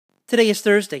Today is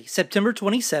Thursday, September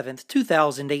 27th,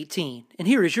 2018, and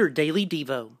here is your Daily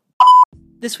Devo.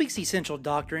 This week's essential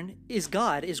doctrine is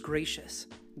God is gracious.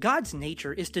 God's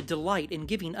nature is to delight in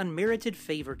giving unmerited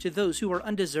favor to those who are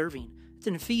undeserving. It's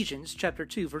in Ephesians chapter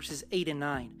 2, verses 8 and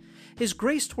 9. His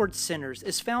grace towards sinners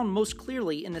is found most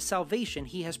clearly in the salvation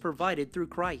he has provided through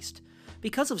Christ.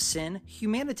 Because of sin,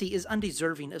 humanity is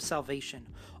undeserving of salvation.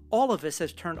 All of us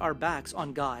have turned our backs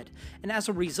on God, and as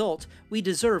a result, we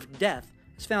deserve death,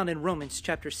 as found in Romans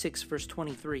chapter 6, verse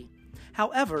 23.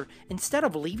 However, instead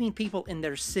of leaving people in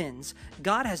their sins,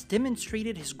 God has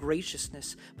demonstrated his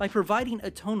graciousness by providing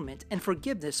atonement and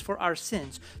forgiveness for our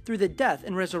sins through the death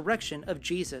and resurrection of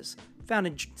Jesus, found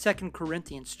in 2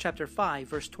 Corinthians chapter 5,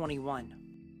 verse 21.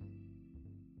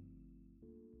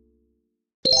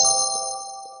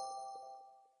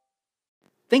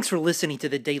 Thanks for listening to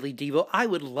the Daily Devo. I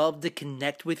would love to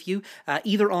connect with you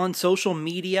either on social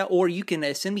media, or you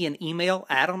can send me an email,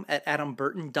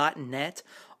 adam@adamburton.net.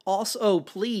 Also,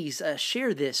 please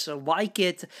share this, like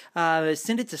it,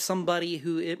 send it to somebody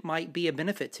who it might be a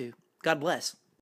benefit to. God bless.